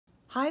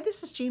Hi,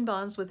 this is Jean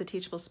Bonds with the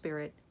Teachable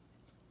Spirit.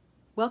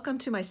 Welcome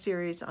to my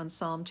series on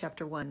Psalm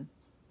chapter 1.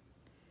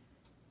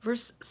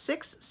 Verse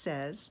 6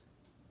 says,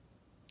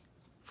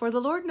 "For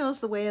the Lord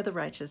knows the way of the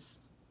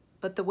righteous,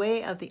 but the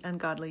way of the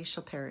ungodly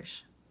shall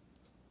perish."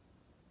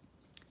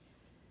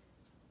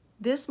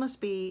 This must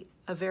be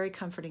a very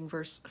comforting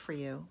verse for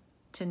you,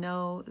 to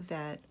know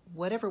that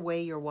whatever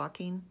way you're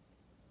walking,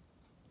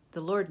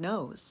 the Lord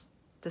knows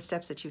the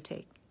steps that you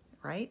take,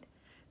 right?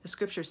 The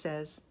scripture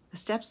says, "The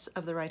steps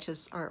of the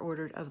righteous are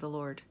ordered of the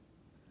Lord."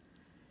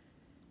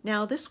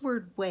 Now, this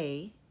word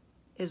way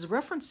is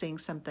referencing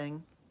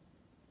something.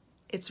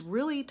 It's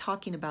really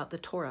talking about the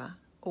Torah,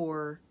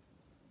 or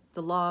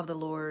the law of the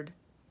Lord,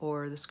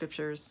 or the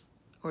scriptures,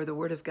 or the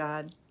Word of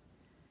God.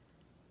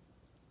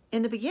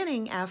 In the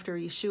beginning, after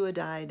Yeshua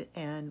died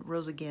and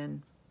rose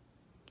again,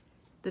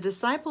 the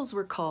disciples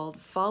were called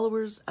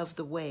followers of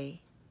the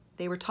way.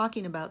 They were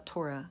talking about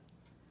Torah.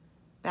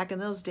 Back in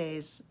those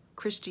days,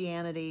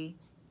 Christianity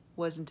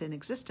wasn't in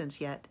existence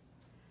yet.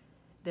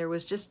 There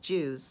was just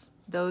Jews,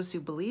 those who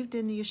believed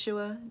in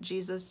Yeshua,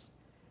 Jesus,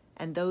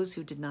 and those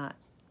who did not.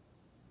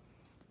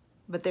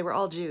 But they were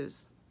all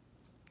Jews.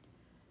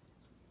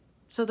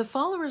 So the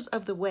followers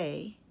of the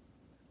way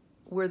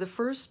were the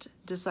first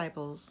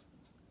disciples.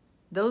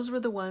 Those were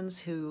the ones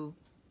who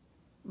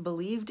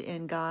believed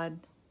in God,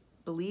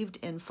 believed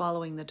in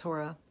following the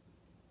Torah,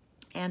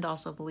 and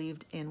also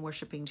believed in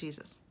worshiping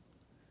Jesus.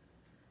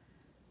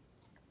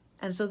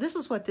 And so this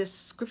is what this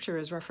scripture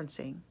is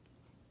referencing.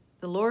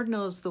 The Lord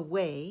knows the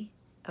way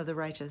of the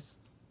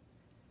righteous.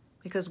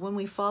 Because when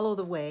we follow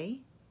the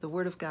way, the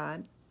Word of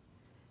God,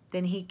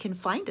 then He can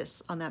find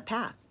us on that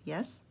path,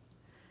 yes?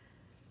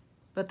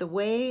 But the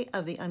way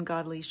of the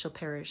ungodly shall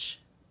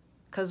perish.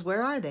 Because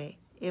where are they?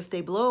 If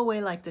they blow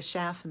away like the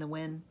chaff in the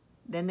wind,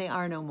 then they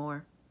are no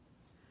more.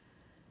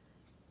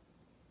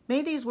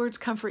 May these words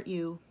comfort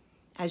you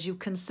as you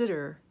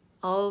consider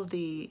all of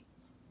the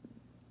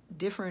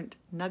different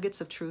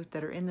nuggets of truth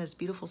that are in this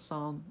beautiful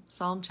psalm,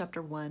 Psalm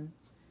chapter 1.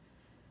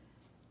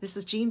 This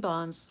is Jean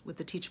Bonds with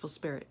the Teachable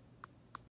Spirit.